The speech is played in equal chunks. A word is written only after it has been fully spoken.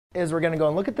is we're going to go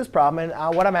and look at this problem,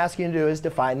 and what I'm asking you to do is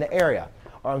define the area,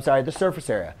 or I'm sorry, the surface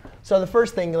area. So the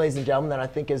first thing, ladies and gentlemen, that I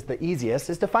think is the easiest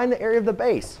is to find the area of the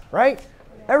base, right?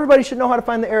 Everybody should know how to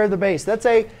find the area of the base.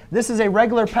 This is a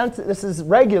regular this is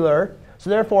regular, so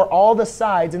therefore all the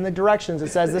sides and the directions, it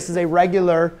says this is a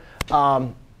regular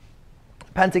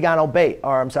pentagonal base,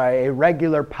 or I'm sorry, a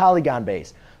regular polygon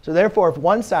base. So therefore, if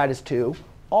one side is 2,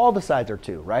 all the sides are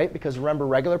 2, right? Because remember,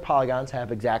 regular polygons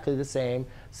have exactly the same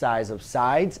size of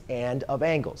sides and of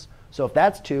angles. So if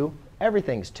that's 2,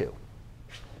 everything's 2.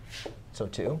 So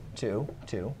 2, 2,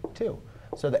 2, 2.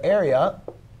 So the area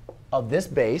of this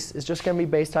base is just going to be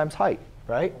base times height,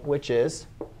 right? Which is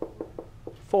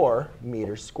 4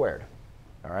 meters squared.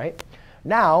 All right?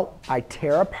 Now, I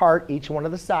tear apart each one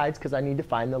of the sides because I need to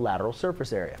find the lateral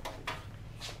surface area.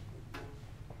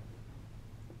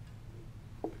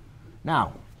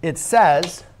 Now, it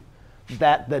says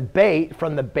that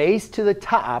from the base to the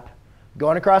top,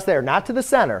 going across there, not to the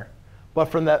center, but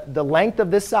from the length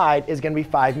of this side is going to be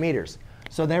 5 meters.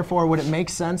 So therefore, would it make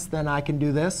sense then I can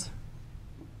do this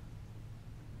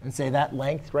and say that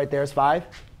length right there is 5?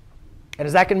 And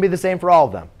is that going to be the same for all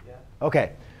of them? Yeah.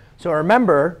 OK. So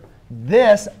remember,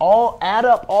 add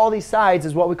up all these sides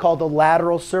is what we call the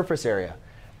lateral surface area.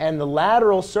 And the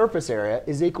lateral surface area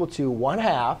is equal to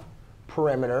 1/2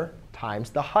 perimeter times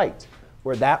the height,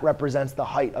 where that represents the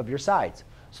height of your sides.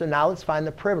 So now let's find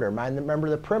the perimeter. Remember,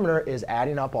 the perimeter is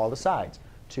adding up all the sides.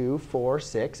 2, 4,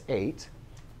 6, 8.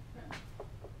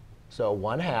 So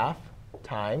 1/2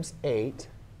 times 8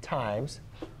 times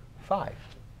 5.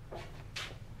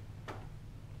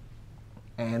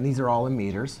 And these are all in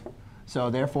meters.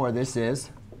 So therefore, this is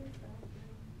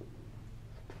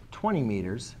 20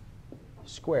 meters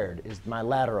squared is my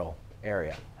lateral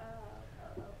area.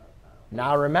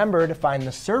 Now remember, to find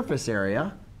the surface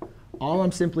area, all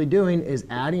I'm simply doing is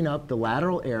adding up the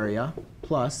lateral area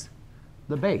plus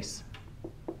the base.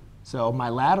 So my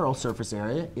lateral surface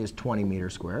area is 20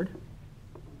 meters squared,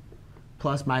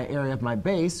 plus my area of my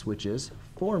base, which is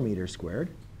 4 meters squared.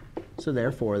 So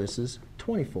therefore, this is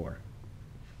 24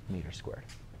 meters squared.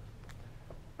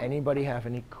 Anybody have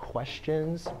any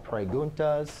questions,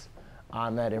 preguntas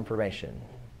on that information?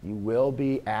 You will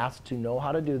be asked to know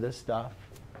how to do this stuff.